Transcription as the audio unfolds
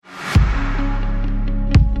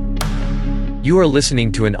You are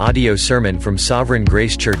listening to an audio sermon from Sovereign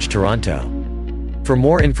Grace Church, Toronto. For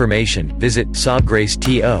more information, visit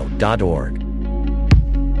sovgraceto.org.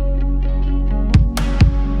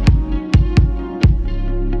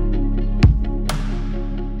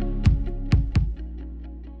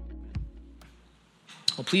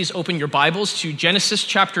 Well, please open your Bibles to Genesis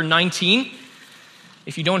chapter 19.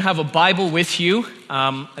 If you don't have a Bible with you,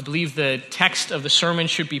 I believe the text of the sermon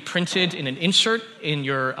should be printed in an insert in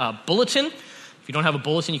your bulletin. If you don't have a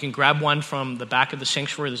bulletin, you can grab one from the back of the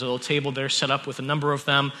sanctuary. There's a little table there set up with a number of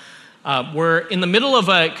them. We're in the middle of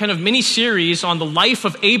a kind of mini-series on the life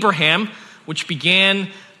of Abraham, which began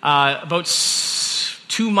about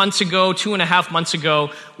 2.5 months ago.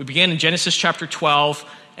 We began in Genesis chapter 12,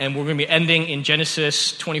 and we're going to be ending in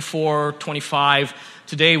Genesis 24, 25.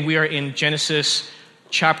 Today we are in Genesis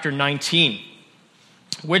chapter 19,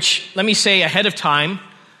 which, let me say ahead of time,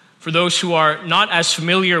 for those who are not as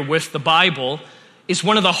familiar with the Bible, is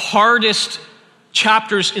one of the hardest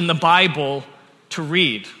chapters in the Bible to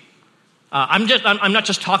read. I'm not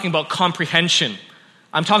just talking about comprehension.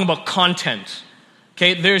 I'm talking about content.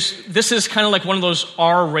 Okay, this is kind of like one of those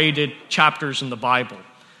R-rated chapters in the Bible.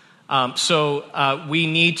 So we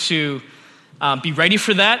need to be ready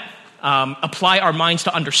for that. Apply our minds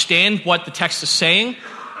to understand what the text is saying,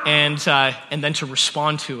 and then to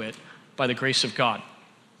respond to it by the grace of God.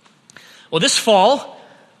 Well, this fall,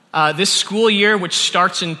 this school year, which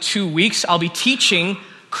starts in 2 weeks, I'll be teaching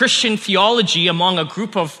Christian theology among a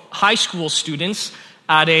group of high school students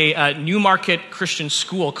at a Newmarket Christian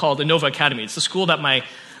school called Innova Academy. It's the school that my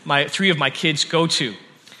three of my kids go to.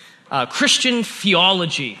 Christian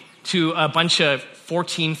theology to a bunch of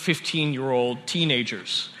 14, 15-year-old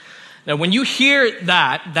teenagers. Now, when you hear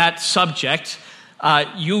that subject,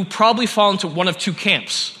 you probably fall into one of two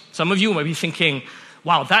camps. Some of you might be thinking,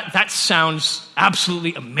 wow, that sounds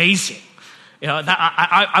absolutely amazing. You know,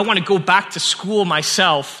 I want to go back to school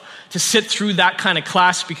myself to sit through that kind of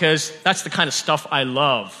class because that's the kind of stuff I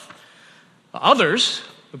love. Others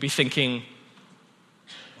would be thinking,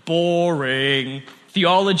 boring.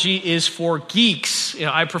 Theology is for geeks. You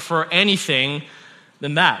know, I prefer anything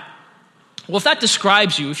than that. Well, if that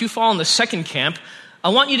describes you, if you fall in the second camp, I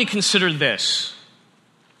want you to consider this.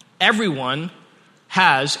 Everyone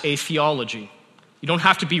has a theology. You don't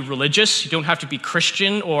have to be religious. You don't have to be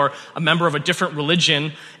Christian or a member of a different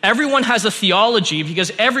religion. Everyone has a theology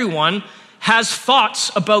because everyone has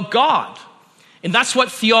thoughts about God. And that's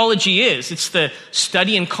what theology is. It's the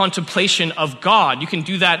study and contemplation of God. You can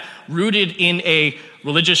do that rooted in a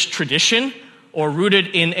religious tradition or rooted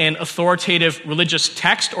in an authoritative religious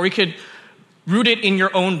text, or you could root it in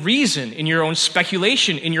your own reason, in your own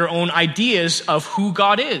speculation, in your own ideas of who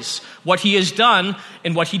God is, what he has done,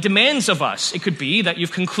 and what he demands of us. It could be that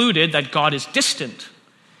you've concluded that God is distant,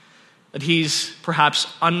 that he's perhaps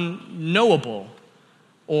unknowable,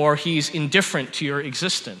 or he's indifferent to your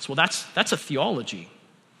existence. Well, that's a theology.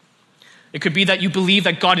 It could be that you believe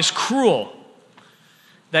that God is cruel,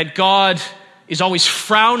 that God is always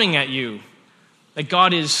frowning at you, that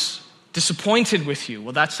God is disappointed with you.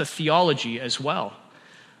 Well, that's a theology as well.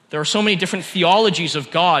 There are so many different theologies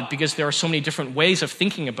of God because there are so many different ways of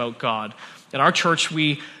thinking about God. In our church,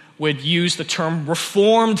 we would use the term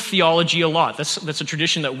Reformed theology a lot. That's a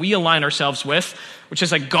tradition that we align ourselves with, which is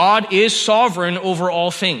that God is sovereign over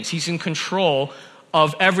all things. He's in control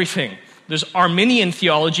of everything. There's Arminian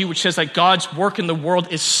theology, which says that God's work in the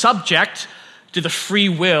world is subject to the free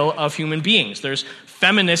will of human beings. There's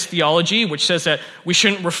feminist theology, which says that we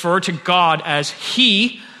shouldn't refer to God as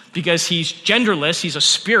he because he's genderless, he's a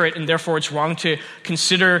spirit, and therefore it's wrong to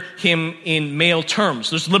consider him in male terms.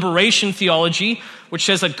 There's liberation theology, which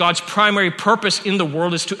says that God's primary purpose in the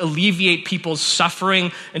world is to alleviate people's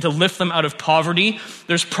suffering and to lift them out of poverty.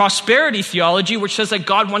 There's prosperity theology, which says that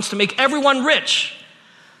God wants to make everyone rich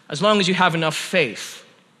as long as you have enough faith.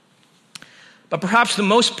 But perhaps the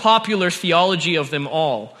most popular theology of them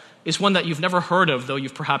all is one that you've never heard of, though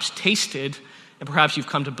you've perhaps tasted and perhaps you've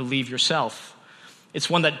come to believe yourself. It's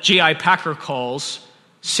one that J.I. Packer calls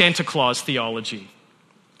Santa Claus theology.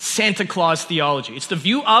 Santa Claus theology. It's the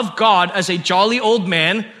view of God as a jolly old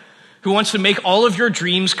man who wants to make all of your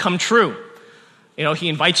dreams come true. You know, he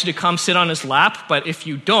invites you to come sit on his lap, but if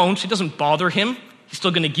you don't, it doesn't bother him. He's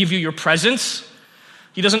still going to give you your presents.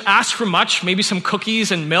 He doesn't ask for much, maybe some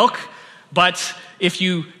cookies and milk, but if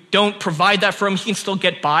you don't provide that for him, he can still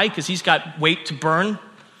get by because he's got weight to burn.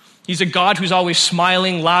 He's a God who's always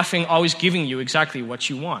smiling, laughing, always giving you exactly what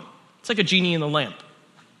you want. It's like a genie in the lamp.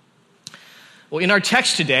 Well, in our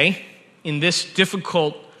text today, in this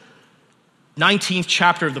difficult 19th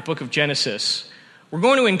chapter of the book of Genesis, we're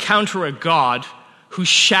going to encounter a God who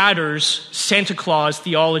shatters Santa Claus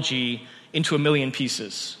theology into a million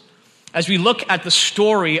pieces. As we look at the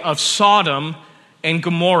story of Sodom and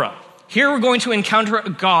Gomorrah, here we're going to encounter a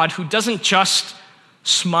God who doesn't just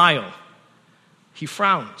smile, he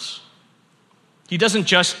frowns. He doesn't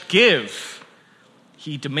just give,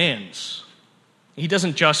 he demands. He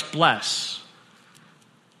doesn't just bless,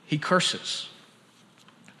 he curses.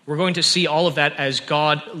 We're going to see all of that as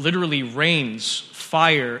God literally rains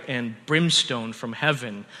fire and brimstone from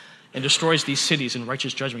heaven and destroys these cities in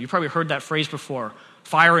righteous judgment. You've probably heard that phrase before,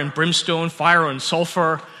 fire and brimstone, fire and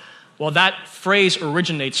sulfur. Well, that phrase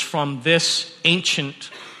originates from this ancient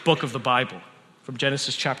book of the Bible, from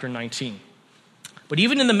Genesis chapter 19. But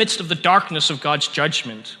even in the midst of the darkness of God's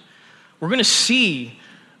judgment, we're going to see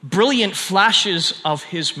brilliant flashes of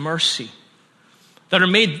his mercy that are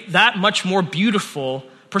made that much more beautiful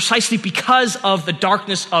precisely because of the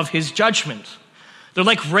darkness of his judgment. They're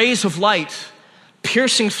like rays of light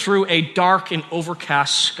piercing through a dark and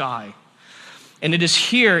overcast sky. And it is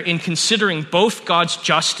here, in considering both God's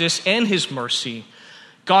justice and his mercy,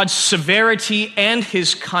 God's severity and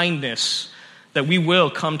his kindness, that we will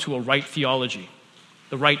come to a right theology,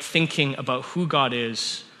 the right thinking about who God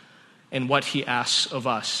is and what he asks of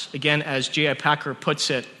us. Again, as J.I. Packer puts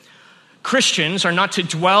it, Christians are not to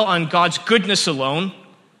dwell on God's goodness alone,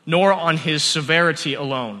 nor on his severity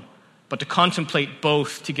alone, but to contemplate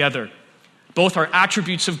both together. Both are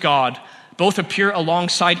attributes of God. Both appear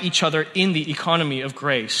alongside each other in the economy of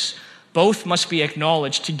grace. Both must be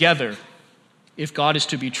acknowledged together if God is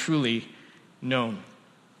to be truly known.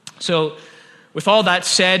 So, with all that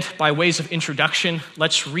said, by ways of introduction,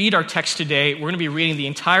 let's read our text today. We're going to be reading the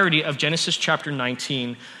entirety of Genesis chapter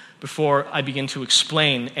 19 before I begin to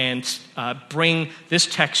explain and bring this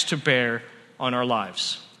text to bear on our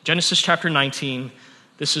lives. Genesis chapter 19,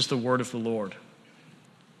 this is the word of the Lord.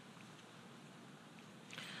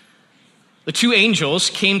 The two angels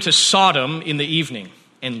came to Sodom in the evening,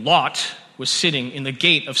 and Lot was sitting in the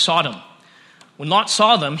gate of Sodom. When Lot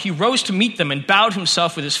saw them, he rose to meet them and bowed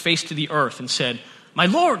himself with his face to the earth and said, "My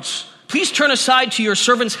lords, please turn aside to your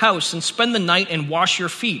servant's house and spend the night and wash your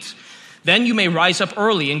feet. Then you may rise up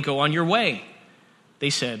early and go on your way." They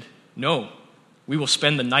said, "No, we will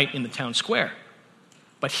spend the night in the town square."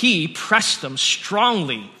 But he pressed them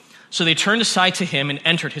strongly, so they turned aside to him and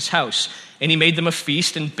entered his house. And he made them a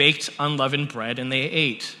feast and baked unleavened bread, and they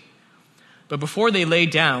ate. But before they lay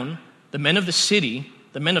down, the men of the city,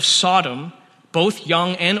 the men of Sodom, both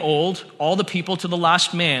young and old, all the people to the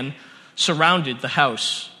last man, surrounded the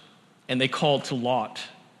house. And they called to Lot,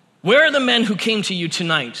 "Where are the men who came to you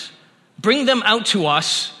tonight? Bring them out to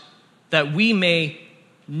us, that we may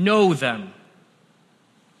know them."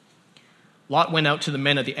 Lot went out to the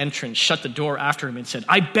men at the entrance, shut the door after him, and said,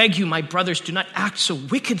 "I beg you, my brothers, do not act so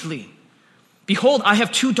wickedly. Behold, I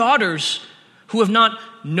have 2 daughters who have not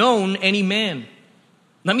known any man.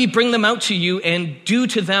 Let me bring them out to you and do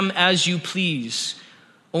to them as you please.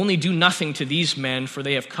 Only do nothing to these men, for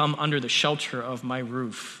they have come under the shelter of my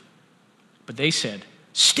roof." But they said,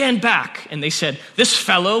 "Stand back." And they said, "This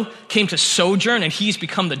fellow came to sojourn, and he's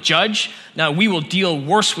become the judge. Now we will deal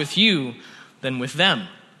worse with you than with them."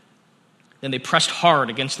 Then they pressed hard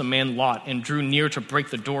against the man Lot and drew near to break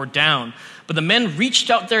the door down. But the men reached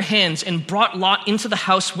out their hands and brought Lot into the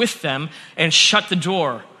house with them and shut the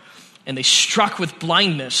door. And they struck with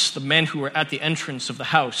blindness the men who were at the entrance of the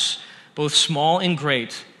house, both small and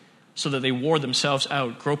great, so that they wore themselves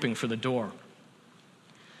out, groping for the door.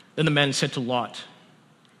 Then the men said to Lot,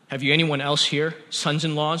 "Have you anyone else here,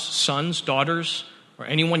 sons-in-laws, sons, daughters, or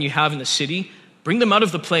anyone you have in the city? Bring them out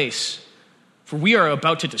of the place. For we are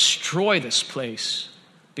about to destroy this place,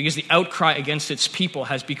 because the outcry against its people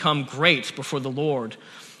has become great before the Lord,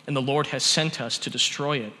 and the Lord has sent us to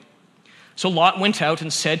destroy it." So Lot went out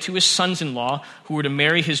and said to his sons-in-law, who were to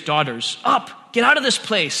marry his daughters, "Up, get out of this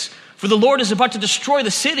place, for the Lord is about to destroy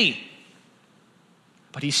the city."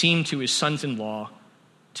 But he seemed to his sons-in-law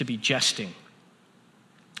to be jesting.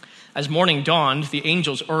 As morning dawned, the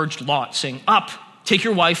angels urged Lot, saying, "Up, take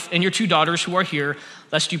your wife and your 2 daughters who are here,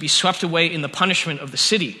 lest you be swept away in the punishment of the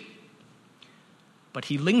city." But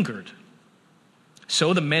he lingered.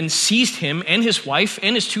 So the men seized him and his wife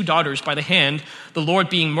and his 2 daughters by the hand, the Lord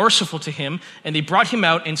being merciful to him, and they brought him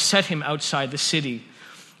out and set him outside the city.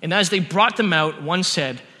 And as they brought them out, one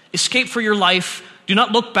said, "Escape for your life. Do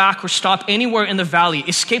not look back or stop anywhere in the valley.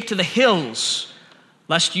 Escape to the hills,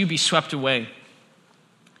 lest you be swept away."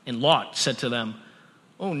 And Lot said to them,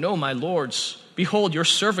 "Oh no, my lords. Behold, your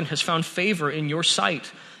servant has found favor in your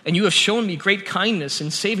sight, and you have shown me great kindness in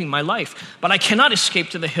saving my life. But I cannot escape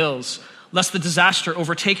to the hills, lest the disaster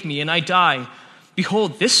overtake me and I die.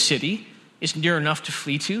 Behold, this city is near enough to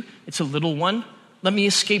flee to. It's a little one. Let me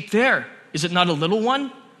escape there. Is it not a little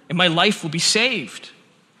one? And my life will be saved."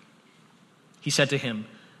 He said to him,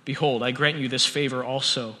 "Behold, I grant you this favor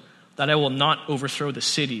also, that I will not overthrow the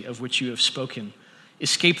city of which you have spoken.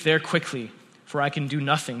 Escape there quickly, for I can do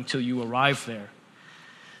nothing till you arrive there."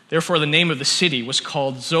 Therefore the name of the city was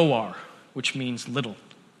called Zoar, which means little.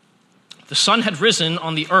 The sun had risen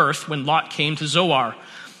on the earth when Lot came to Zoar.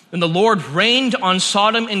 And the Lord rained on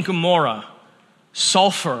Sodom and Gomorrah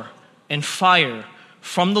sulfur and fire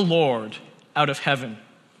from the Lord out of heaven.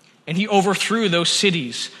 And he overthrew those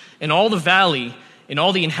cities and all the valley and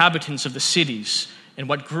all the inhabitants of the cities and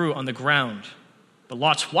what grew on the ground. But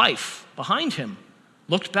Lot's wife behind him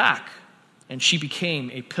looked back, and she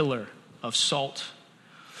became a pillar of salt.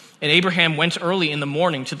 And Abraham went early in the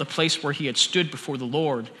morning to the place where he had stood before the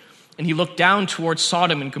Lord. And he looked down toward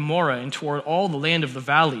Sodom and Gomorrah and toward all the land of the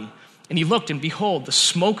valley. And he looked, and behold, the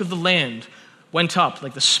smoke of the land went up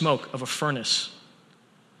like the smoke of a furnace.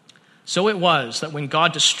 So it was that when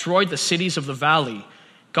God destroyed the cities of the valley,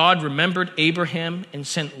 God remembered Abraham and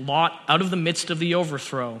sent Lot out of the midst of the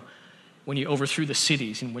overthrow when he overthrew the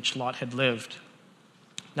cities in which Lot had lived.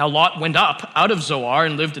 Now Lot went up out of Zoar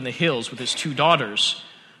and lived in the hills with his 2 daughters,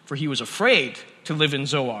 for he was afraid to live in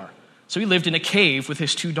Zoar. So he lived in a cave with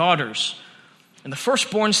his 2 daughters. And the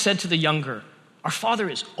firstborn said to the younger, "Our father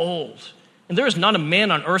is old, and there is not a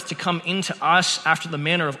man on earth to come into us after the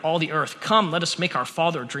manner of all the earth. Come, let us make our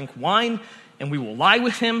father drink wine, and we will lie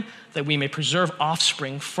with him, that we may preserve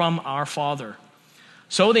offspring from our father."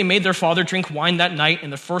 So they made their father drink wine that night,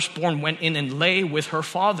 and the firstborn went in and lay with her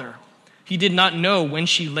father. He did not know when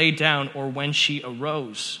she lay down or when she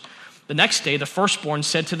arose. The next day, the firstborn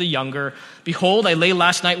said to the younger, "Behold, I lay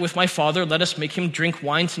last night with my father. Let us make him drink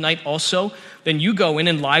wine tonight also. Then you go in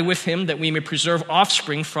and lie with him, that we may preserve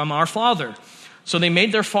offspring from our father." So they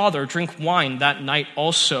made their father drink wine that night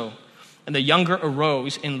also. And the younger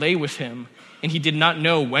arose and lay with him, and he did not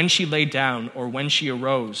know when she lay down or when she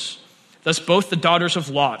arose. Thus both the daughters of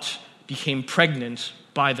Lot became pregnant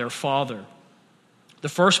by their father. The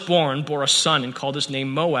firstborn bore a son and called his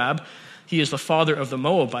name Moab. He is the father of the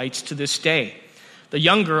Moabites to this day. The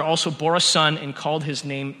younger also bore a son and called his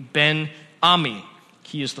name Ben-Ami.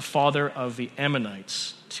 He is the father of the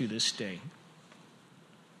Ammonites to this day.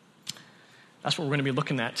 That's what we're going to be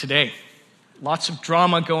looking at today. Lots of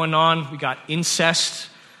drama going on. We got incest.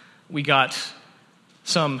 We got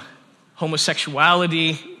some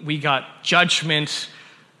homosexuality. We got judgment.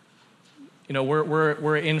 You know,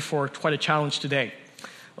 we're in for quite a challenge today.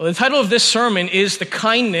 Well, the title of this sermon is The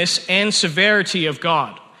Kindness and Severity of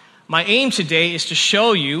God. My aim today is to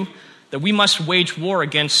show you that we must wage war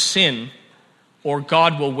against sin, or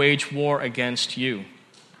God will wage war against you.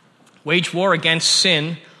 Wage war against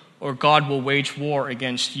sin, or God will wage war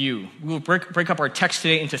against you. We will break up our text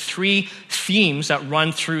today into 3 themes that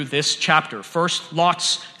run through this chapter. First,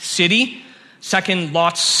 Lot's city. Second,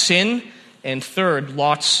 Lot's sin. And third,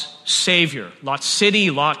 Lot's savior. Lot's city,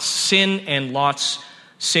 Lot's sin, and Lot's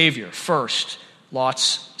savior. First,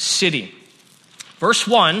 Lot's city. Verse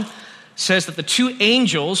 1 says that the 2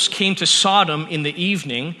 angels came to Sodom in the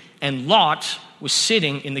evening, and Lot was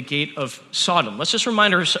sitting in the gate of Sodom. Let's just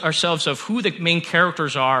remind ourselves of who the main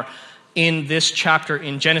characters are in this chapter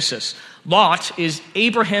in Genesis. Lot is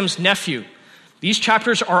Abraham's nephew. These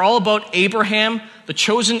chapters are all about Abraham, the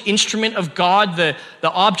chosen instrument of God, the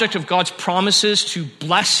object of God's promises to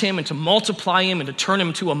bless him and to multiply him and to turn him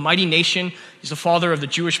into a mighty nation. He's the father of the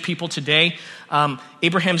Jewish people today.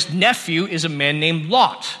 Abraham's nephew is a man named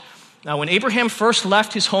Lot. Now, when Abraham first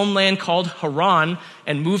left his homeland called Haran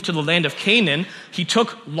and moved to the land of Canaan, he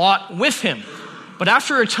took Lot with him. But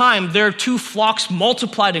after a time, their 2 flocks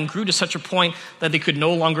multiplied and grew to such a point that they could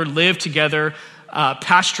no longer live together,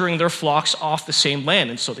 pasturing their flocks off the same land,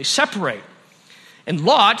 and so they separate. And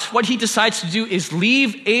Lot, what he decides to do is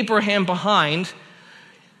leave Abraham behind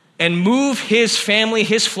and move his family,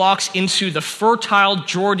 his flocks, into the fertile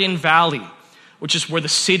Jordan Valley, which is where the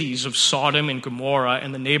cities of Sodom and Gomorrah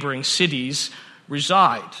and the neighboring cities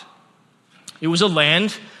reside. It was a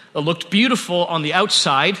land that looked beautiful on the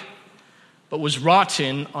outside, but was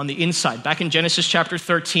rotten on the inside. Back in Genesis chapter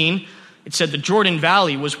 13, it said the Jordan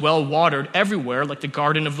Valley was well watered everywhere, like the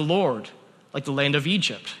garden of the Lord, like the land of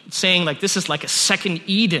Egypt. It's saying like this is like a second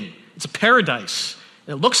Eden. It's a paradise.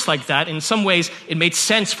 And it looks like that. In some ways, it made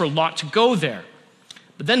sense for Lot to go there.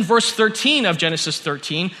 But then verse 13 of Genesis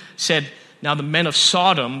 13 said, "Now the men of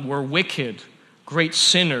Sodom were wicked, great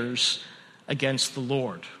sinners against the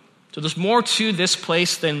Lord." So there's more to this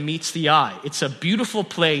place than meets the eye. It's a beautiful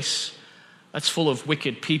place that's full of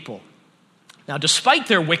wicked people. Now, despite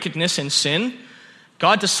their wickedness and sin,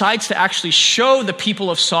 God decides to actually show the people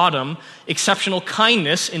of Sodom exceptional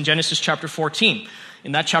kindness in Genesis chapter 14.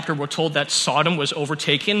 In that chapter, we're told that Sodom was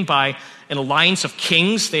overtaken by an alliance of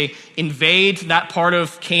kings. They invade that part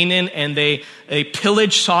of Canaan, and they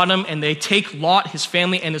pillage Sodom, and they take Lot, his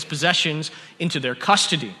family, and his possessions into their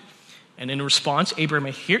custody. And in response,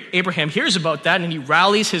 Abraham hears about that, and he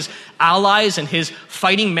rallies his allies and his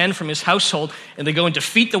fighting men from his household, and they go and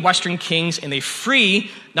defeat the western kings, and they free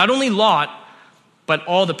not only Lot, but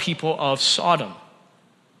all the people of Sodom.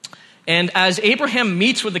 And as Abraham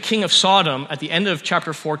meets with the king of Sodom at the end of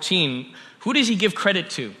chapter 14, who does he give credit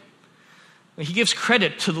to? He gives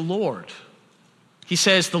credit to the Lord. He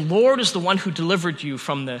says, the Lord is the one who delivered you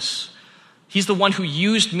from this. He's the one who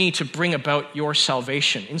used me to bring about your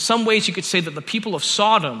salvation. In some ways, you could say that the people of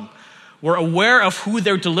Sodom were aware of who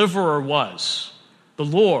their deliverer was, the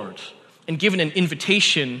Lord, and given an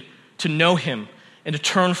invitation to know him and to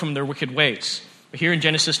turn from their wicked ways. But here in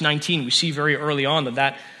Genesis 19, we see very early on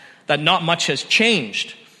that not much has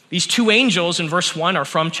changed. These two angels in verse 1 are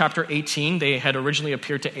from chapter 18. They had originally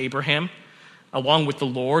appeared to Abraham, along with the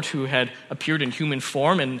Lord who had appeared in human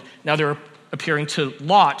form, and now they're appearing to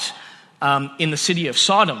Lot in the city of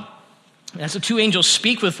Sodom. As the two angels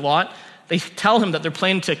speak with Lot, they tell him that they're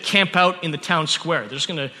planning to camp out in the town square. They're just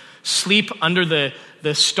going to sleep under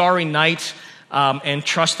the starry night and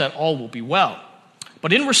trust that all will be well.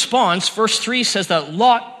 But in response, verse 3 says that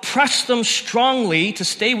Lot pressed them strongly to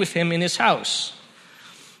stay with him in his house.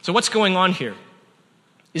 So what's going on here?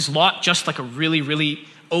 Is Lot just like a really, really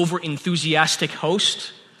over-enthusiastic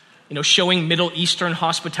host, showing Middle Eastern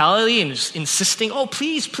hospitality and insisting, oh,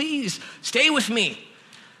 please, please, stay with me?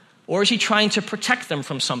 Or is he trying to protect them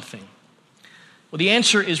from something? Well, the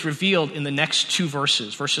answer is revealed in the next two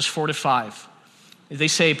verses, verses 4 to 5. They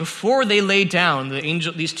say, before they lay down,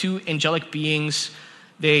 these two angelic beings,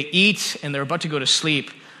 they eat and they're about to go to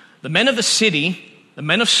sleep. The men of the city, the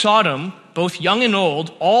men of Sodom, both young and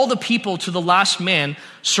old, all the people to the last man,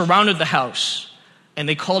 surrounded the house. And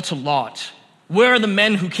they called to Lot, where are the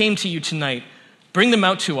men who came to you tonight? Bring them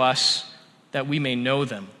out to us that we may know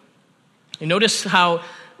them. And notice how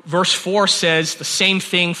verse 4 says the same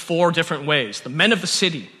thing four different ways. The men of the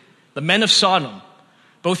city, the men of Sodom,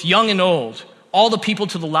 both young and old, all the people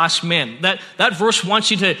to the last man. That verse wants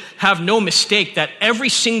you to have no mistake that every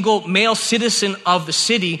single male citizen of the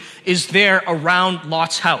city is there around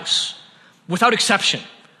Lot's house, without exception.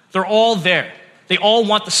 They're all there. They all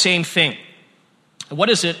want the same thing. And what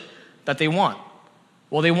is it that they want?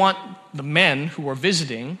 Well, they want the men who are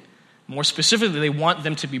visiting, more specifically, they want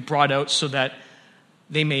them to be brought out so that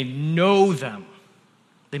they may know them.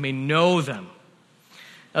 They may know them.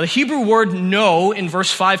 Now, the Hebrew word know in verse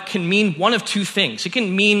 5 can mean one of two things. It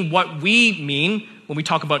can mean what we mean when we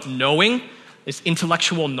talk about knowing. It's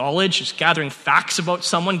intellectual knowledge. It's gathering facts about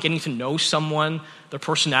someone, getting to know someone, their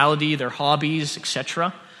personality, their hobbies,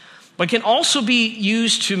 etc. But it can also be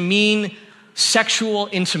used to mean sexual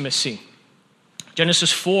intimacy.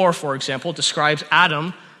 Genesis 4, for example, describes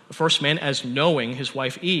Adam, the first man, as knowing his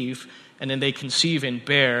wife Eve, and then they conceive and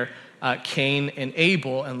bear Cain and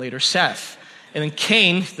Abel, and later Seth. And then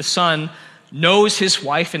Cain, the son, knows his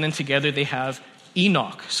wife, and then together they have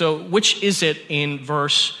Enoch. So which is it in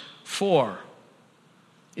verse 4?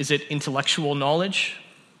 Is it intellectual knowledge?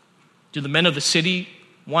 Do the men of the city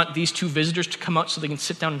want these two visitors to come out so they can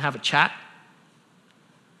sit down and have a chat?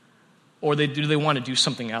 Or do they want to do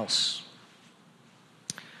something else?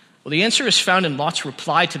 Well, the answer is found in Lot's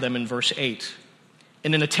reply to them in verse 8.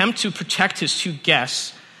 In an attempt to protect his two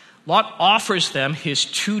guests, Lot offers them his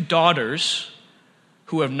two daughters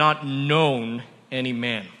who have not known any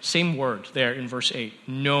man. Same word there in verse 8,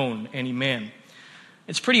 known any man.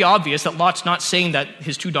 It's pretty obvious that Lot's not saying that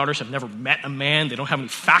his two daughters have never met a man, they don't have any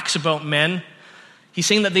facts about men. He's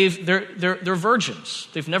saying that they're virgins.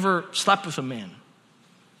 They've never slept with a man.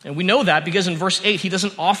 And we know that because in verse 8, he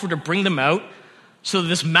doesn't offer to bring them out so that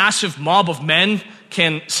this massive mob of men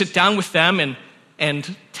can sit down with them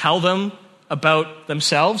and tell them about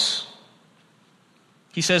themselves.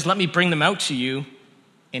 He says, let me bring them out to you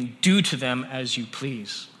and do to them as you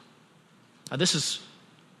please. Now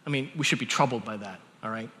we should be troubled by that, all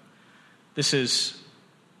right? This is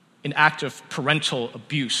an act of parental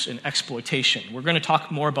abuse and exploitation. We're going to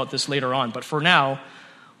talk more about this later on, but for now,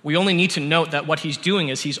 we only need to note that what he's doing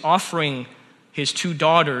is he's offering his two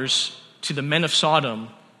daughters to the men of Sodom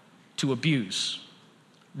to abuse,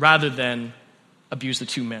 rather than abuse the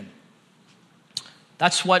two men.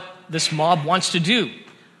 That's what this mob wants to do.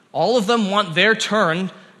 All of them want their turn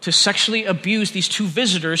to sexually abuse these two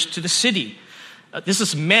visitors to the city. This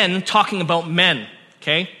is men talking about men,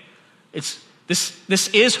 okay? This This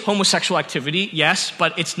is homosexual activity, yes,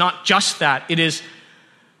 but it's not just that. It is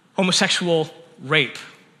homosexual rape.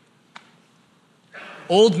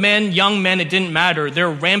 Old men, young men, it didn't matter. Their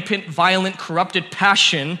rampant, violent, corrupted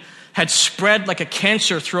passion had spread like a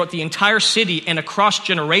cancer throughout the entire city and across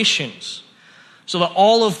generations, so that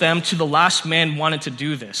all of them, to the last man, wanted to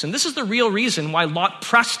do this. And this is the real reason why Lot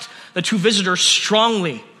pressed the two visitors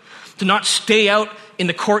strongly to not stay out in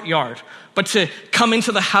the courtyard, but to come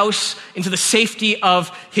into the house, into the safety of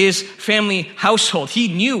his family household. He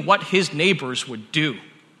knew what his neighbors would do.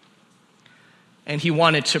 And he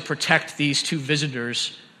wanted to protect these two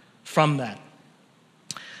visitors from that.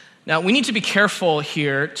 Now, we need to be careful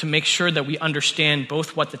here to make sure that we understand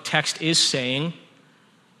both what the text is saying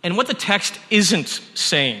and what the text isn't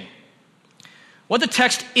saying. What the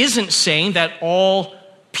text isn't saying, that all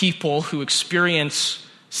people who experience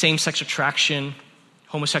same-sex attraction,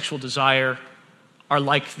 homosexual desire, are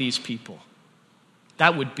like these people.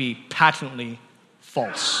 That would be patently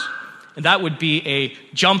false. And that would be a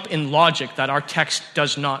jump in logic that our text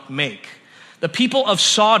does not make. The people of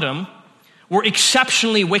Sodom were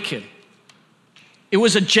exceptionally wicked. It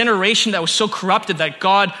was a generation that was so corrupted that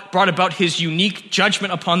God brought about his unique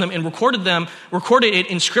judgment upon them and recorded it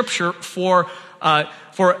in Scripture for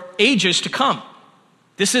ages to come.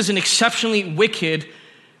 This is an exceptionally wicked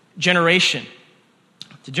generation.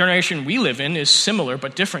 The generation we live in is similar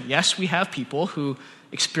but different. Yes, we have people who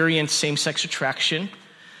experience same-sex attraction,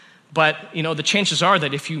 but the chances are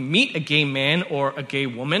that if you meet a gay man or a gay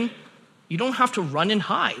woman, you don't have to run and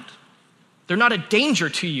hide. They're not a danger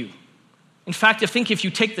to you. In fact, I think if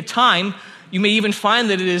you take the time, you may even find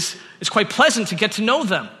that it's quite pleasant to get to know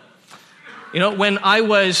them. When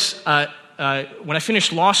I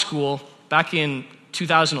finished law school back in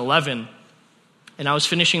 2011, and I was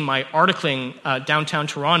finishing my articling downtown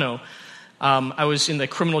Toronto, I was in the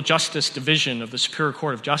criminal justice division of the Superior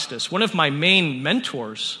Court of Justice. One of my main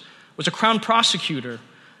mentors was a Crown prosecutor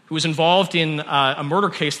who was involved in a murder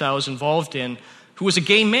case that I was involved in, who was a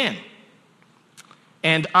gay man.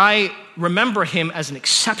 And I remember him as an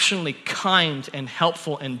exceptionally kind and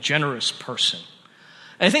helpful and generous person.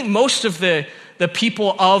 And I think most of the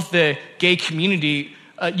people of the gay community,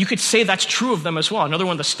 you could say that's true of them as well. Another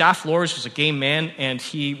one of the staff lawyers was a gay man, and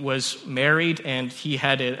he was married, and he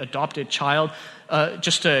had an adopted child.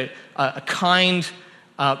 Just a kind,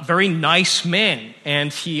 very nice man,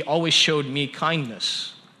 and he always showed me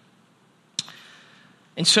kindness.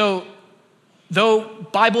 And so, though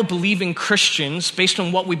Bible-believing Christians, based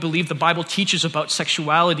on what we believe the Bible teaches about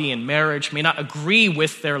sexuality and marriage, may not agree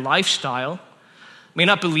with their lifestyle, may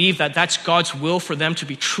not believe that that's God's will for them to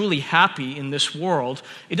be truly happy in this world,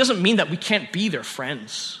 it doesn't mean that we can't be their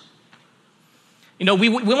friends. We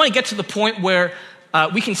want to get to the point where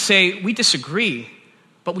we can say, we disagree,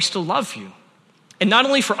 but we still love you. And not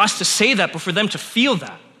only for us to say that, but for them to feel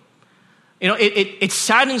that. It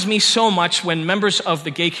saddens me so much when members of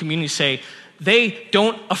the gay community say, they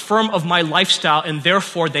don't affirm of my lifestyle and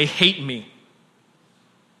therefore they hate me.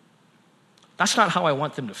 That's not how I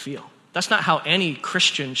want them to feel. That's not how any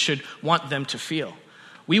Christian should want them to feel.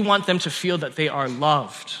 We want them to feel that they are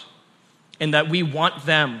loved and that we want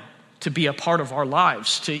them to be a part of our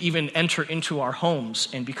lives, to even enter into our homes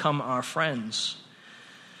and become our friends.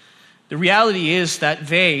 The reality is that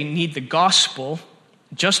they need the gospel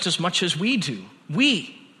just as much as we do.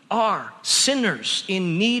 We are sinners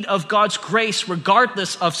in need of God's grace,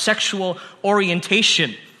 regardless of sexual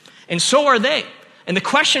orientation. And so are they. And the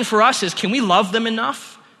question for us is, can we love them enough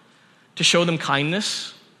to show them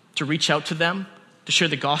kindness, to reach out to them, to share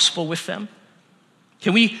the gospel with them?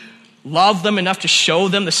 Can we love them enough to show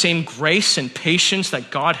them the same grace and patience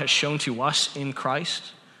that God has shown to us in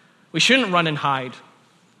Christ? We shouldn't run and hide.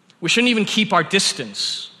 We shouldn't even keep our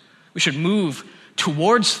distance. We should move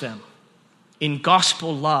towards them in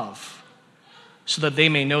gospel love so that they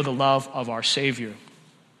may know the love of our Savior.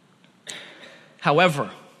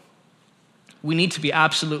 However, we need to be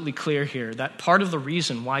absolutely clear here that part of the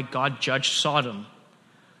reason why God judged Sodom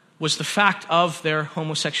was the fact of their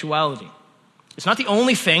homosexuality. It's not the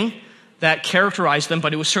only thing that characterized them,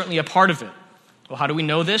 but it was certainly a part of it. Well, how do we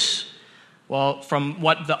know this? Well, from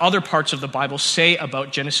what the other parts of the Bible say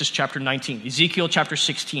about Genesis chapter 19. Ezekiel chapter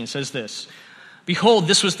 16 says this, "Behold,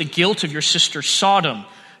 this was the guilt of your sister Sodom.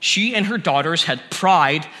 She and her daughters had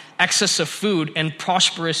pride, excess of food, and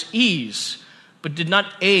prosperous ease, but did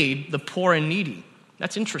not aid the poor and needy."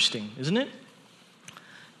 That's interesting, isn't it?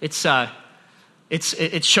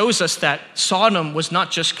 It shows us that Sodom was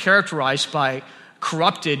not just characterized by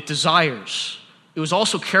corrupted desires. It was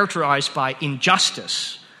also characterized by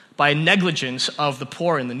injustice, by negligence of the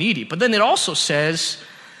poor and the needy. But then it also says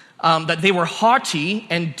that they were haughty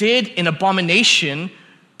and did an abomination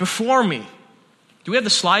before me. Do we have the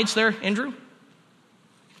slides there, Andrew?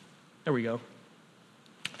 There we go.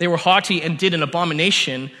 They were haughty and did an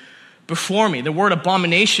abomination before me. The word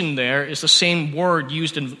abomination there is the same word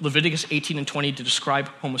used in Leviticus 18 and 20 to describe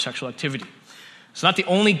homosexual activity. It's not the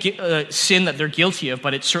only sin that they're guilty of,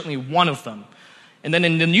 but it's certainly one of them. And then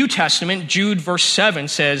in the New Testament, Jude verse 7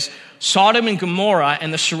 says, Sodom and Gomorrah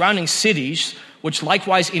and the surrounding cities, which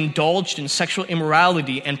likewise indulged in sexual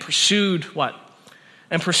immorality and pursued what?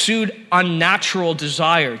 And pursued unnatural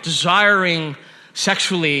desire, desiring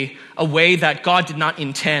sexually a way that God did not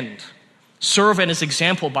intend. Serve as an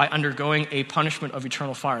example by undergoing a punishment of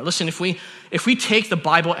eternal fire. Listen, if we take the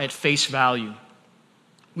Bible at face value,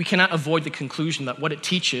 we cannot avoid the conclusion that what it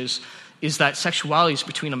teaches is that sexuality is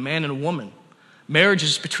between a man and a woman. Marriage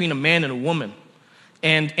is between a man and a woman.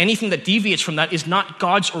 And anything that deviates from that is not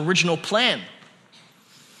God's original plan.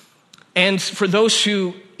 And for those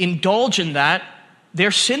who indulge in that,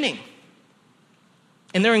 they're sinning.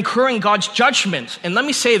 And they're incurring God's judgment. And let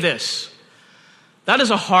me say this. That is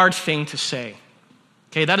a hard thing to say.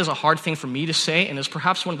 Okay, that is a hard thing for me to say, and is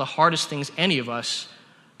perhaps one of the hardest things any of us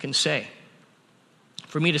can say.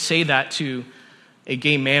 For me to say that to a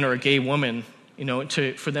gay man or a gay woman,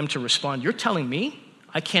 for them to respond, you're telling me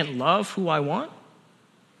I can't love who I want?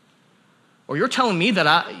 Or you're telling me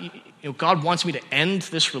that God wants me to end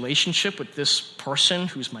this relationship with this person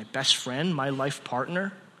who's my best friend, my life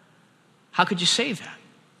partner? How could you say that?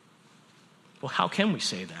 Well, how can we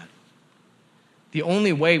say that? The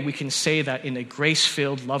only way we can say that in a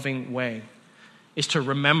grace-filled, loving way is to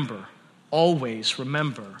remember, always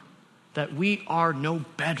remember, that we are no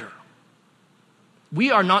better.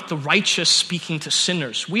 We are not the righteous speaking to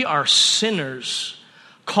sinners. We are sinners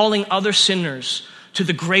calling other sinners to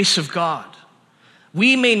the grace of God.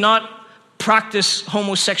 We may not practice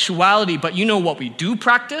homosexuality, but you know what we do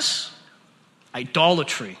practice?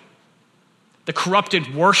 Idolatry. The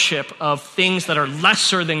corrupted worship of things that are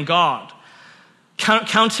lesser than God.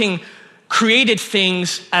 Counting created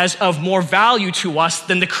things as of more value to us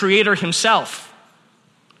than the Creator himself.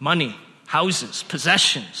 Money, houses,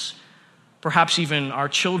 possessions, perhaps even our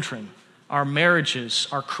children, our marriages,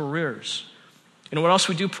 our careers. You know what else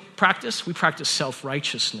we do practice? We practice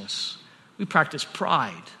self-righteousness. We practice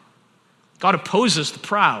pride. God opposes the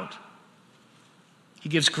proud. He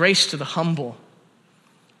gives grace to the humble.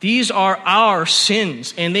 These are our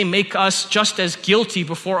sins, and they make us just as guilty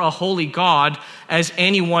before a holy God as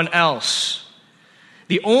anyone else.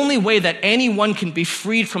 The only way that anyone can be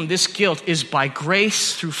freed from this guilt is by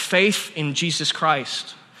grace through faith in Jesus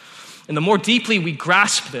Christ. And the more deeply we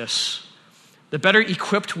grasp this, the better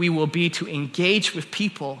equipped we will be to engage with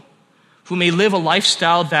people who may live a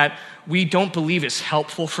lifestyle that we don't believe is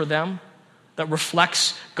helpful for them, that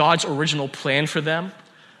reflects God's original plan for them.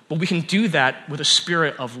 But we can do that with a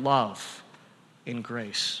spirit of love and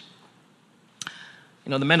grace.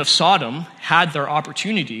 The men of Sodom had their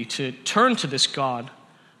opportunity to turn to this God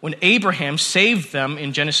when Abraham saved them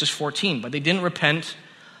in Genesis 14, but they didn't repent.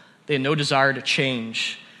 They had no desire to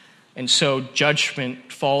change. And so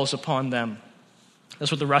judgment falls upon them.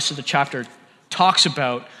 That's what the rest of the chapter talks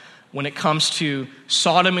about when it comes to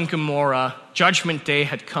Sodom and Gomorrah. Judgment day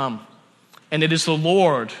had come. And it is the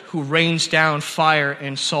Lord who rains down fire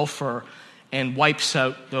and sulfur and wipes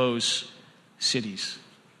out those cities.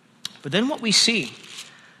 But then what we see,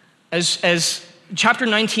 as chapter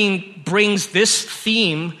 19 brings this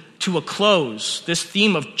theme to a close, this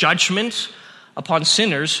theme of judgment upon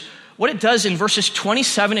sinners, what it does in verses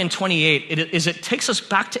 27 and 28 is it takes us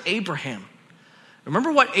back to Abraham.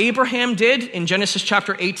 Remember what Abraham did in Genesis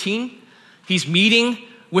chapter 18? He's meeting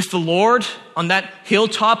with the Lord on that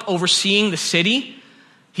hilltop overseeing the city.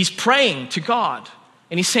 He's praying to God.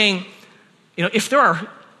 And he's saying, if there are,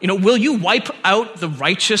 will you wipe out the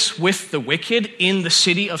righteous with the wicked in the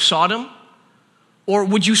city of Sodom? Or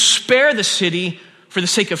would you spare the city for the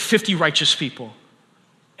sake of 50 righteous people?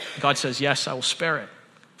 God says, yes, I will spare it.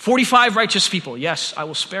 45 righteous people, yes, I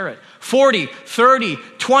will spare it. 40, 30,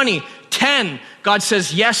 20, 10, God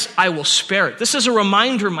says, yes, I will spare it. This is a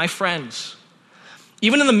reminder, my friends,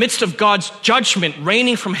 even in the midst of God's judgment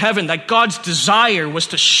raining from heaven, that God's desire was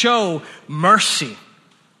to show mercy.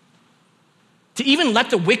 To even let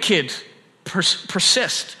the wicked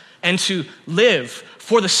persist and to live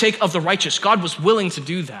for the sake of the righteous. God was willing to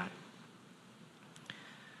do that.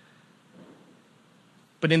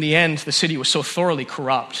 But in the end, the city was so thoroughly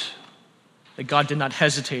corrupt that God did not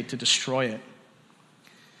hesitate to destroy it.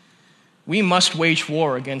 We must wage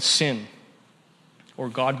war against sin, or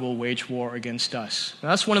God will wage war against us. Now,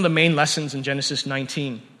 that's one of the main lessons in Genesis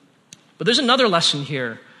 19. But there's another lesson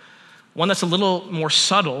here one that's a little more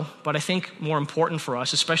subtle, but I think more important for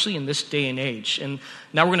us, especially in this day and age. And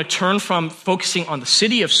now we're going to turn from focusing on the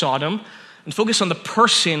city of Sodom and focus on the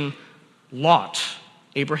person Lot,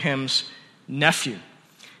 Abraham's nephew.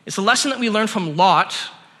 It's a lesson that we learn from Lot,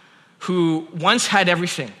 who once had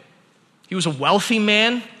everything. He was a wealthy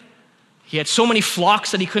man. He had so many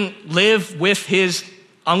flocks that he couldn't live with his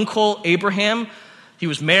uncle Abraham. He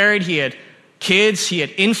was married, he had kids, he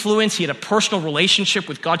had influence, he had a personal relationship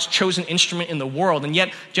with God's chosen instrument in the world. And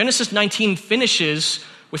yet Genesis 19 finishes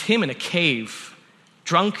with him in a cave,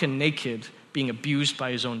 drunk and naked, being abused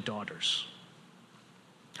by his own daughters.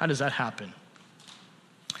 How does that happen?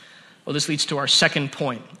 Well, this leads to our second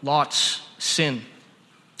point, Lot's sin.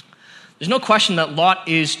 There's no question that Lot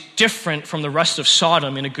is different from the rest of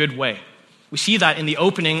Sodom in a good way. We see that in the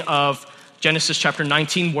opening of Genesis chapter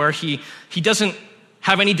 19, where he doesn't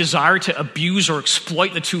have any desire to abuse or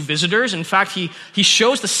exploit the two visitors. In fact, he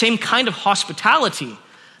shows the same kind of hospitality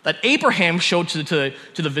that Abraham showed to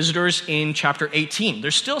the visitors in chapter 18.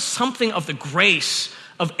 There's still something of the grace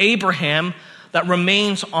of Abraham that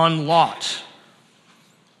remains on Lot.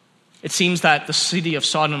 It seems that the city of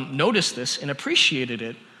Sodom noticed this and appreciated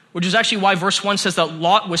it, which is actually why verse 1 says that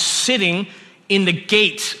Lot was sitting in the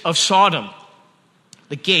gate of Sodom.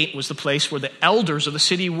 The gate was the place where the elders of the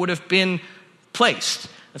city would have been placed.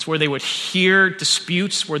 That's where they would hear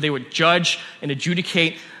disputes, where they would judge and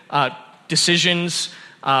adjudicate decisions,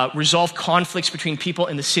 resolve conflicts between people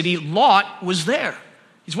in the city. Lot was there.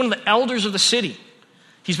 He's one of the elders of the city.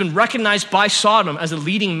 He's been recognized by Sodom as a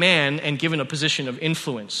leading man and given a position of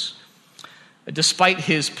influence. Despite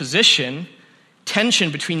his position,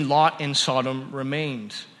 tension between Lot and Sodom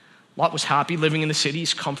remained. Lot was happy living in the city.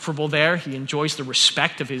 He's comfortable there. He enjoys the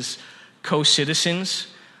respect of his co-citizens.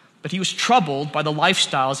 But he was troubled by the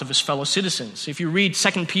lifestyles of his fellow citizens. If you read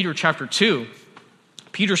 2 Peter chapter 2,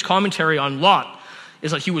 Peter's commentary on Lot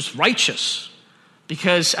is that he was righteous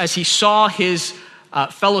because as he saw his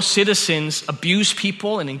fellow citizens abuse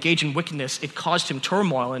people and engage in wickedness, it caused him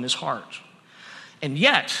turmoil in his heart. And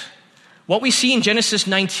yet, what we see in Genesis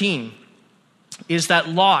 19 is that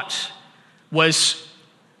Lot was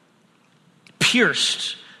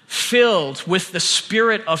pierced, filled with the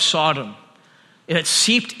spirit of Sodom. It had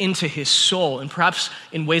seeped into his soul, and perhaps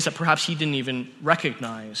in ways that perhaps he didn't even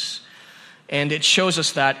recognize. And it shows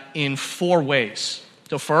us that in 4 ways.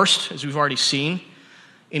 So first, as we've already seen,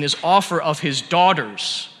 in his offer of his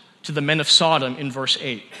daughters to the men of Sodom in verse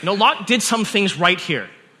 8. Lot did some things right here.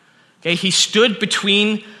 Okay, he stood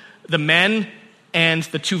between the men and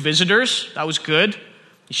the two visitors. That was good.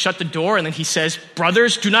 He shut the door and then he says,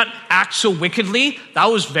 brothers, do not act so wickedly. That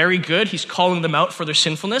was very good. He's calling them out for their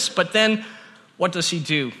sinfulness. But then what does he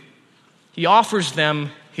do? He offers them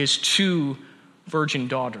his 2 virgin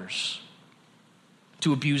daughters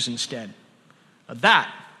to abuse instead. Now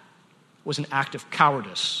that was an act of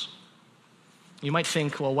cowardice. You might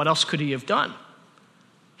think, well, what else could he have done?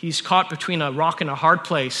 He's caught between a rock and a hard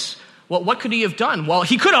place. Well, what could he have done? Well,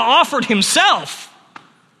 he could have offered himself.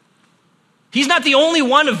 He's not the only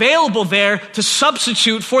one available there to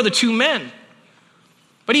substitute for the 2 men.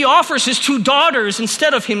 But he offers his 2 daughters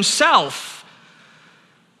instead of himself.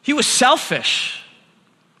 He was selfish.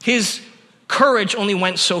 His courage only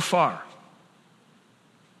went so far.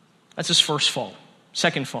 That's his first fault.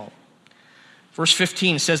 Second fault. Verse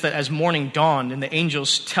 15 says that as morning dawned and the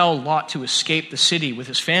angels tell Lot to escape the city with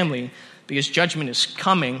his family because judgment is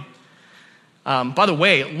coming. By the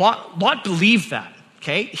way, Lot believed that.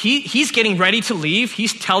 Okay, he's getting ready to leave.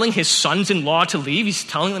 He's telling his sons-in-law to leave. He's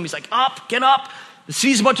telling them, he's like, get up. The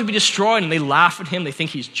city's about to be destroyed. And they laugh at him. They think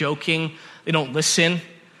he's joking. They don't listen.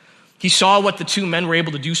 He saw what the 2 men were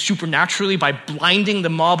able to do supernaturally by blinding the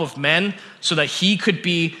mob of men so that he could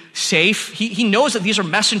be safe. He knows that these are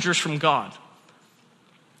messengers from God.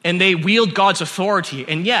 And they wield God's authority.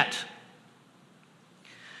 And yet,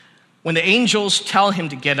 when the angels tell him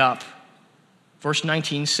to get up, verse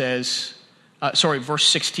 16 says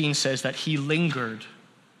that he lingered.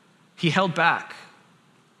 He held back.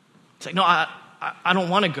 It's like, no, I don't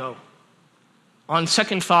want to go. On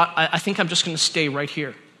second thought, I think I'm just going to stay right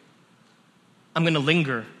here. I'm going to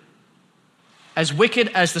linger. As wicked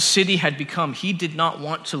as the city had become, he did not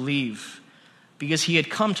want to leave because he had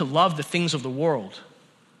come to love the things of the world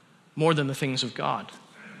more than the things of God.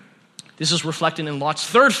 This is reflected in Lot's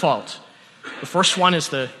third fault. The first one is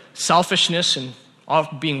the selfishness and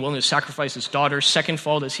being willing to sacrifice his daughters. Second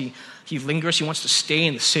fault is he lingers. He wants to stay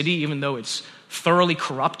in the city even though it's thoroughly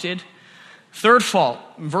corrupted. Third fault,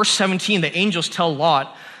 in verse 17, the angels tell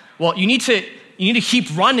Lot, well, you need to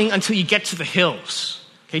keep running until you get to the hills.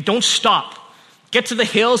 Okay, don't stop. Get to the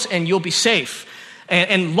hills and you'll be safe.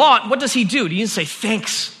 And Lot, what does he do? He doesn't say,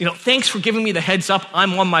 thanks. Thanks for giving me the heads up.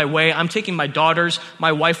 I'm on my way. I'm taking my daughters,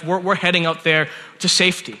 my wife. We're heading out there to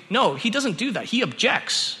safety. No, he doesn't do that. He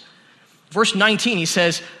objects. Verse 19, he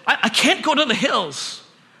says, I can't go to the hills.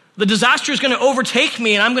 The disaster is going to overtake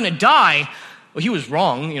me and I'm going to die. Well, he was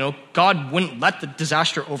wrong. God wouldn't let the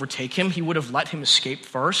disaster overtake him. He would have let him escape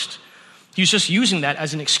first. He was just using that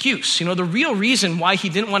as an excuse. The real reason why he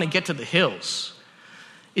didn't want to get to the hills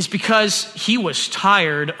is because he was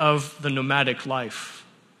tired of the nomadic life.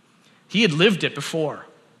 He had lived it before.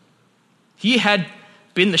 He had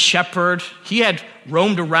been the shepherd. He had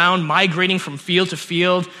roamed around, migrating from field to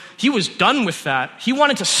field. He was done with that. He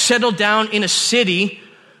wanted to settle down in a city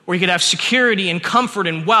where he could have security and comfort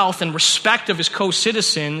and wealth and respect of his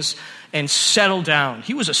co-citizens and settle down.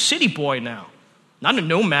 He was a city boy now, not a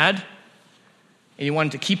nomad, and he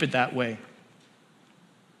wanted to keep it that way.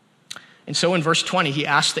 And so in verse 20, he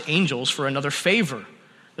asked the angels for another favor.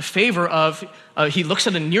 The favor of, he looks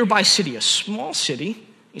at a nearby city, a small city.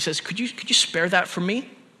 He says, could you spare that for me?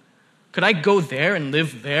 Could I go there and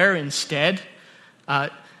live there instead?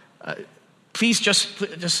 Please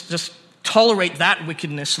just tolerate that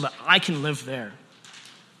wickedness so that I can live there.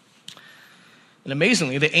 And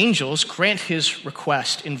amazingly, the angels grant his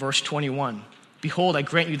request in verse 21. Behold, I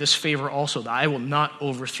grant you this favor also, that I will not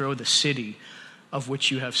overthrow the city of which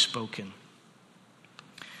you have spoken.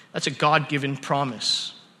 That's a God-given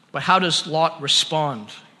promise. But how does Lot respond?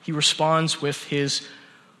 He responds with his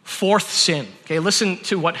fourth sin. Okay, listen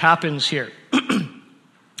to what happens here.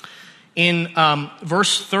 In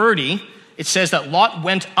verse 30, it says that Lot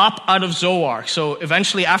went up out of Zoar. So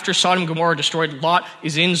eventually, after Sodom and Gomorrah destroyed, Lot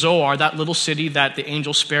is in Zoar, that little city that the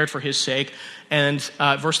angel spared for his sake. And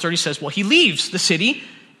verse 30 says, well, he leaves the city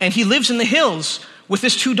and he lives in the hills with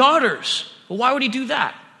his two daughters. Well, why would he do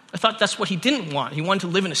that? I thought that's what he didn't want. He wanted to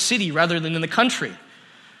live in a city rather than in the country.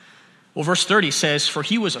 Well, verse 30 says, for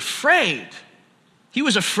he was afraid. He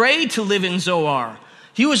was afraid to live in Zoar.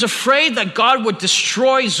 He was afraid that God would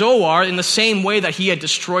destroy Zoar in the same way that he had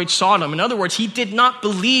destroyed Sodom. In other words, he did not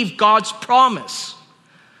believe God's promise.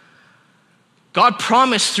 God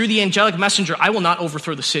promised through the angelic messenger, I will not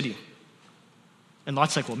overthrow the city. And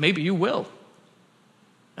Lot's like, well, maybe you will.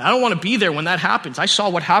 I don't want to be there when that happens. I saw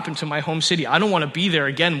what happened to my home city. I don't want to be there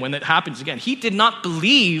again when it happens again. He did not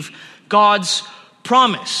believe God's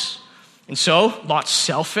promise. And so, Lot's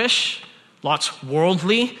selfish. Lot's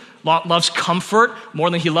worldly. Lot loves comfort more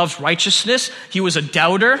than he loves righteousness. He was a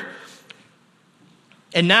doubter.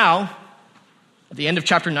 And now, at the end of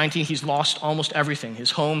chapter 19, he's lost almost everything.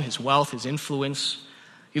 His home, his wealth, his influence.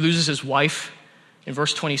 He loses his wife in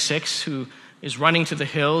verse 26, who is running to the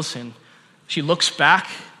hills, and she looks back,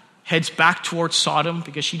 heads back towards Sodom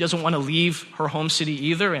because she doesn't want to leave her home city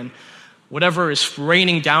either. And whatever is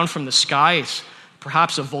raining down from the sky is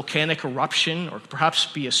perhaps a volcanic eruption or perhaps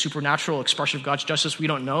be a supernatural expression of God's justice. We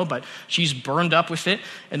don't know, but she's burned up with it.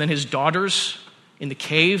 And then his daughters in the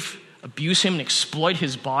cave abuse him and exploit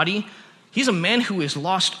his body. He's a man who has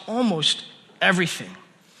lost almost everything.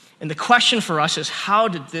 And the question for us is, how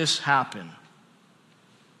did this happen?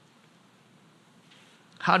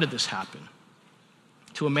 How did this happen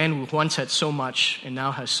to a man who once had so much and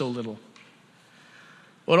now has so little?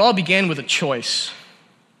 Well, it all began with a choice.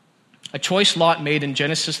 A choice Lot made in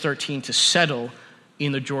Genesis 13 to settle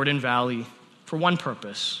in the Jordan Valley for one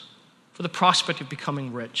purpose, for the prospect of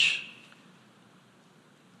becoming rich.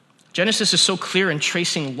 Genesis is so clear in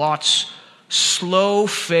tracing Lot's slow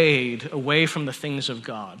fade away from the things of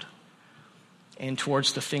God and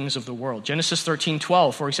towards the things of the world. Genesis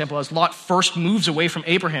 13:12, for example, as Lot first moves away from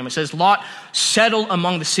Abraham, it says, Lot settled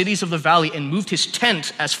among the cities of the valley and moved his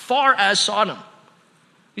tent as far as Sodom.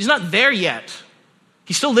 He's not there yet.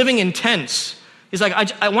 He's still living in tents. He's like,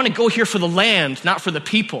 I want to go here for the land, not for the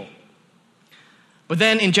people. But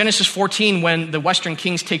then in Genesis 14, when the western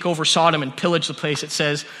kings take over Sodom and pillage the place, it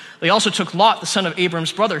says, they also took Lot, the son of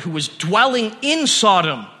Abram's brother, who was dwelling in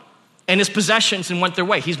Sodom, and his possessions, and went their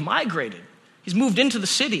way. He's migrated. He's moved into the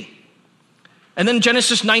city. And then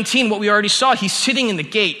Genesis 19, what we already saw, he's sitting in the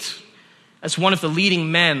gate as one of the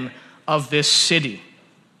leading men of this city.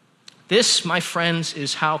 This, my friends,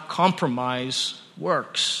 is how compromise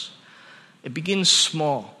works. It begins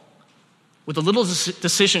small, with the little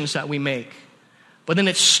decisions that we make, but then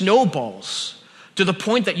it snowballs to the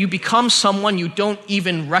point that you become someone you don't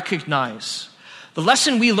even recognize. The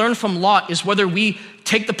lesson we learn from Lot is whether we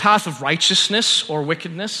take the path of righteousness or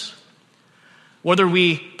wickedness, whether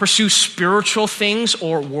we pursue spiritual things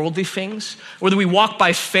or worldly things, whether we walk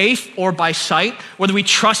by faith or by sight, whether we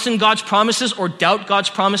trust in God's promises or doubt God's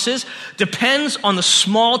promises, depends on the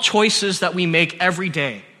small choices that we make every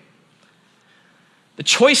day. The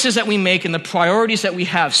choices that we make and the priorities that we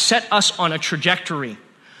have set us on a trajectory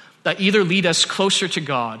that either lead us closer to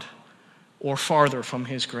God or farther from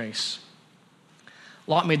his grace.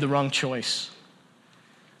 Lot made the wrong choice.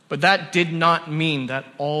 But that did not mean that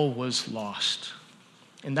all was lost.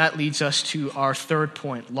 And that leads us to our third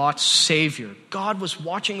point, Lot's Savior. God was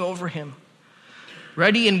watching over him,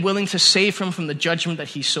 ready and willing to save him from the judgment that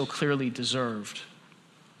he so clearly deserved.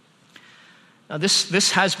 Now,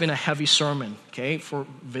 this has been a heavy sermon, okay? For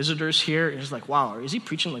visitors here, it's like, wow, is he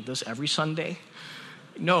preaching like this every Sunday?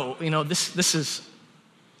 No, this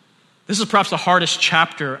is perhaps the hardest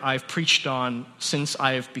chapter I've preached on since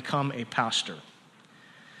I've become a pastor.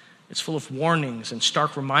 It's full of warnings and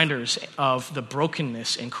stark reminders of the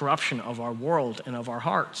brokenness and corruption of our world and of our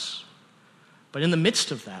hearts. But in the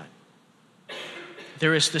midst of that,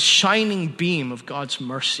 there is this shining beam of God's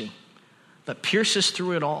mercy that pierces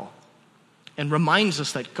through it all and reminds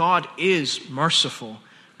us that God is merciful,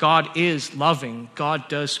 God is loving, God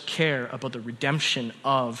does care about the redemption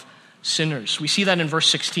of sinners. We see that in verse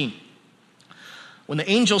 16. When the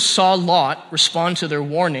angels saw Lot respond to their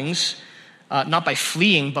warnings, not by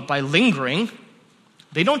fleeing, but by lingering,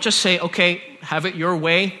 they don't just say, okay, have it your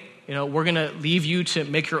way. We're going to leave you to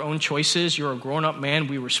make your own choices. You're a grown-up man.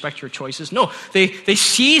 We respect your choices. No, they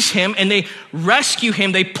seize him and they rescue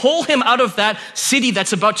him. They pull him out of that city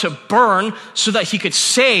that's about to burn so that he could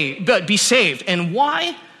be saved. And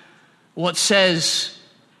why? Well, it says,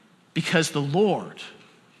 because the Lord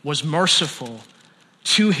was merciful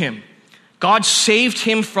to him. God saved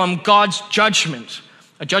him from God's judgment,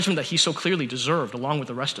 a judgment that he so clearly deserved, along with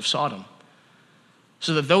the rest of Sodom.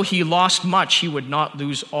 So that though he lost much, he would not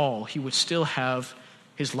lose all. He would still have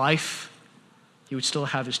his life. He would still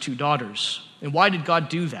have his 2 daughters. And why did God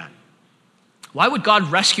do that? Why would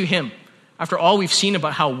God rescue him after all we've seen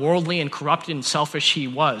about how worldly and corrupted and selfish he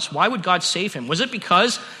was? Why would God save him? Was it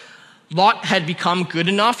because Lot had become good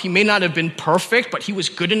enough? He may not have been perfect, but he was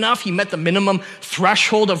good enough. He met the minimum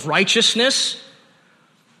threshold of righteousness.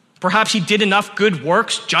 Perhaps he did enough good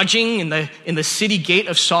works, judging in the city gate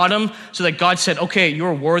of Sodom, so that God said, okay,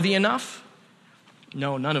 you're worthy enough?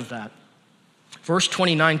 No, none of that. Verse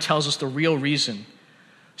 29 tells us the real reason.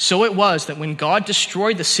 So it was that when God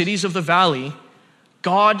destroyed the cities of the valley,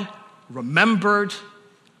 God remembered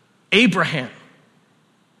Abraham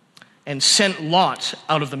and sent Lot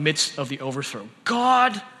out of the midst of the overthrow.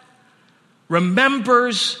 God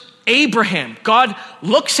remembers Abraham. God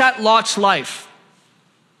looks at Lot's life,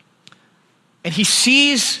 and he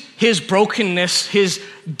sees his brokenness, his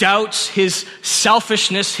doubts, his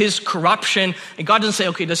selfishness, his corruption. And God doesn't say,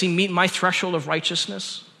 okay, does he meet my threshold of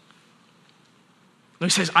righteousness? No,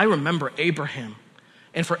 he says, I remember Abraham.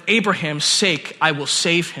 And for Abraham's sake, I will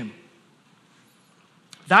save him.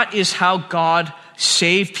 That is how God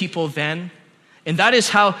saved people then. And that is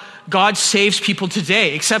how God saves people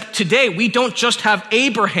today. Except today, we don't just have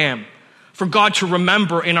Abraham for God to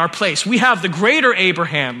remember in our place. We have the greater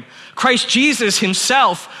Abraham, Christ Jesus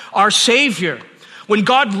himself, our Savior. When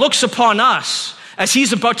God looks upon us, as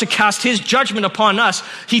he's about to cast his judgment upon us,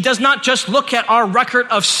 he does not just look at our record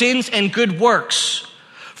of sins and good works.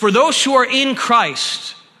 For those who are in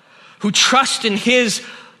Christ, who trust in his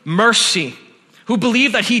mercy, who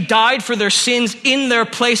believe that he died for their sins in their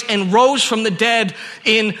place and rose from the dead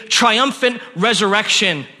in triumphant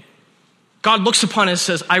resurrection, God looks upon us and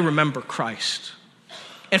says, I remember Christ.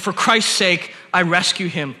 And for Christ's sake, I rescue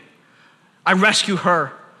him. I rescue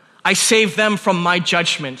her. I save them from my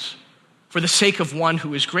judgment for the sake of one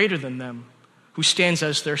who is greater than them, who stands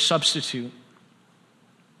as their substitute.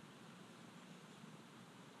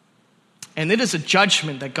 And it is a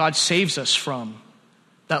judgment that God saves us from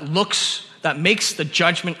that makes the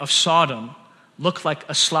judgment of Sodom look like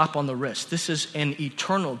a slap on the wrist. This is an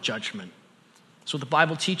eternal judgment. That's what the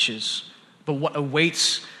Bible teaches. But what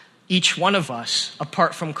awaits each one of us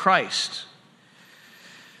apart from Christ.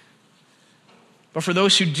 But for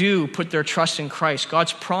those who do put their trust in Christ,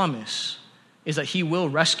 God's promise is that he will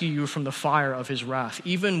rescue you from the fire of his wrath,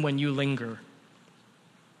 even when you linger,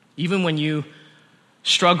 even when you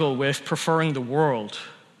struggle with preferring the world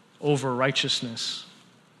over righteousness.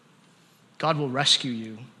 God will rescue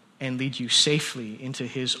you and lead you safely into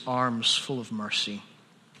his arms full of mercy.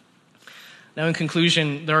 Now, in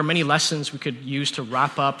conclusion, there are many lessons we could use to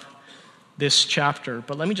wrap up this chapter,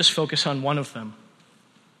 but let me just focus on one of them.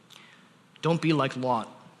 Don't be like Lot.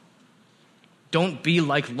 Don't be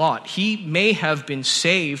like Lot. He may have been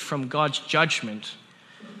saved from God's judgment,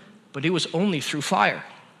 but it was only through fire.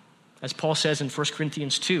 As Paul says in 1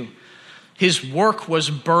 Corinthians 2, his work was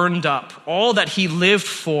burned up. All that he lived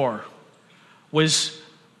for was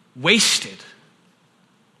wasted.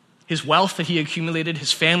 his wealth that he accumulated,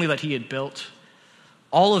 his family that he had built,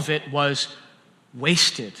 all of it was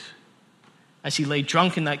wasted as he lay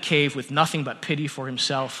drunk in that cave with nothing but pity for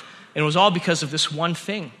himself. And it was all because of this one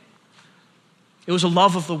thing. It was a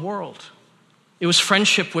love of the world. It was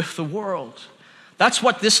friendship with the world. That's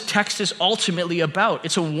what this text is ultimately about.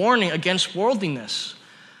 It's a warning against worldliness.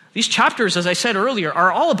 These chapters, as I said earlier, are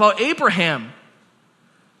all about Abraham.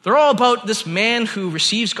 They're all about this man who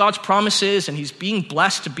receives God's promises, and he's being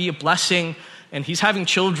blessed to be a blessing, and he's having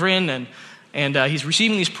children, and he's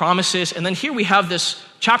receiving these promises. And then here we have this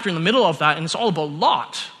chapter in the middle of that, and it's all about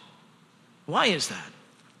Lot. Why is that?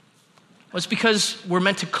 Well, it's because we're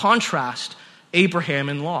meant to contrast Abraham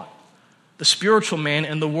and Lot, the spiritual man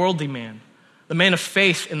and the worldly man, the man of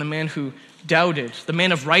faith and the man who doubted, the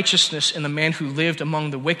man of righteousness and the man who lived among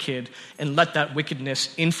the wicked and let that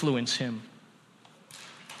wickedness influence him.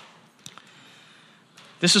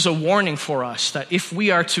 This is a warning for us that if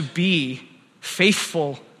we are to be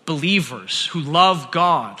faithful believers who love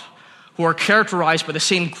God, who are characterized by the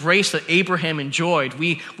same grace that Abraham enjoyed,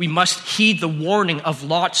 we must heed the warning of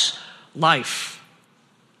Lot's life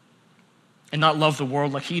and not love the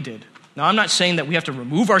world like he did. Now, I'm not saying that we have to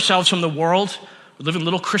remove ourselves from the world, or live in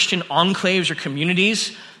little Christian enclaves or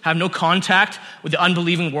communities, have no contact with the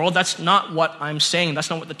unbelieving world. That's not what I'm saying.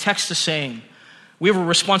 That's not what the text is saying. We have a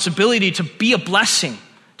responsibility to be a blessing,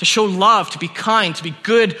 to show love, to be kind, to be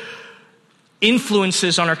good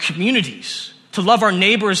influences on our communities, to love our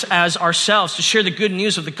neighbors as ourselves, to share the good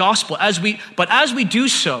news of the gospel. But as we do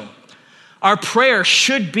so, our prayer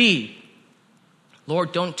should be,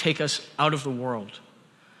 Lord, don't take us out of the world,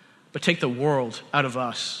 but take the world out of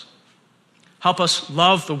us. Help us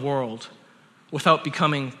love the world without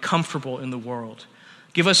becoming comfortable in the world.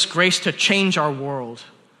 Give us grace to change our world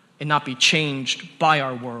and not be changed by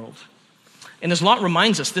our world. And as Lot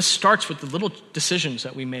reminds us, this starts with the little decisions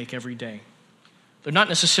that we make every day. They're not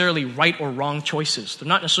necessarily right or wrong choices. They're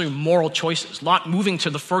not necessarily moral choices. Lot moving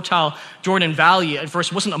to the fertile Jordan Valley at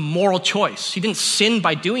first wasn't a moral choice. He didn't sin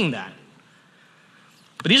by doing that.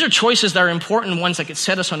 But these are choices that are important ones that could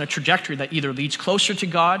set us on a trajectory that either leads closer to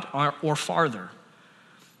God or farther.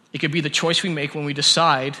 It could be the choice we make when we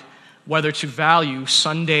decide whether to value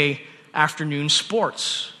Sunday afternoon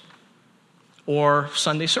sports or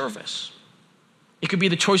Sunday service. It could be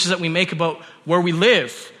the choices that we make about where we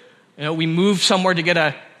live. You know, we move somewhere to get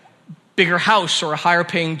a bigger house or a higher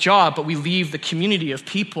paying job, but we leave the community of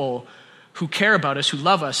people who care about us, who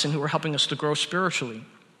love us, and who are helping us to grow spiritually.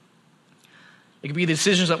 It could be the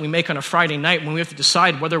decisions that we make on a Friday night when we have to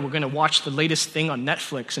decide whether we're going to watch the latest thing on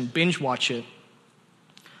Netflix and binge watch it,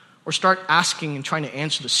 or start asking and trying to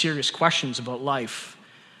answer the serious questions about life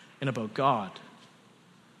and about God.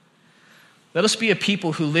 Let us be a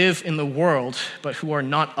people who live in the world, but who are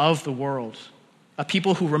not of the world. A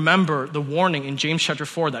people who remember the warning in James chapter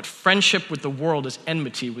 4 that friendship with the world is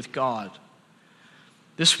enmity with God.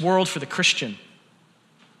 This world for the Christian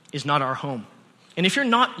is not our home. And if you're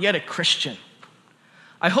not yet a Christian,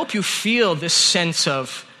 I hope you feel this sense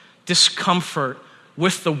of discomfort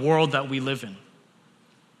with the world that we live in.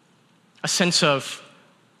 A sense of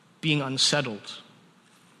being unsettled.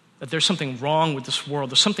 That there's something wrong with this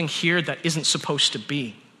world. There's something here that isn't supposed to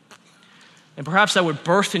be. And perhaps that would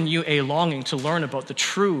birth in you a longing to learn about the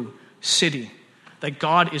true city that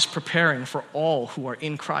God is preparing for all who are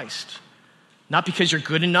in Christ. Not because you're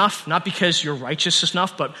good enough, not because you're righteous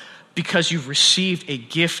enough, but because you've received a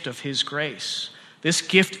gift of His grace. This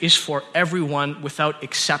gift is for everyone without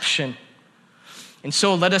exception. And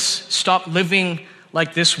so let us stop living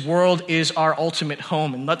like this world is our ultimate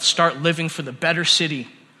home, and let's start living for the better city,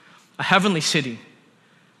 a heavenly city,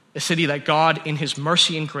 a city that God in His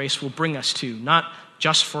mercy and grace will bring us to, not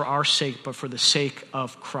just for our sake, but for the sake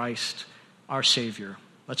of Christ, our Savior.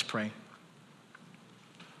 Let's pray.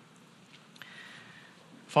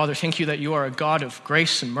 Father, thank you that you are a God of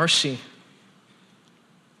grace and mercy.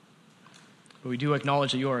 But we do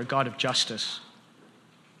acknowledge that you are a God of justice.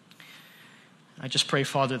 I just pray,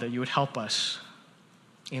 Father, that you would help us,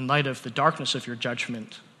 in light of the darkness of your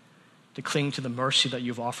judgment, to cling to the mercy that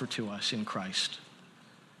you've offered to us in Christ.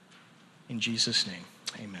 In Jesus' name,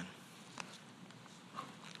 amen.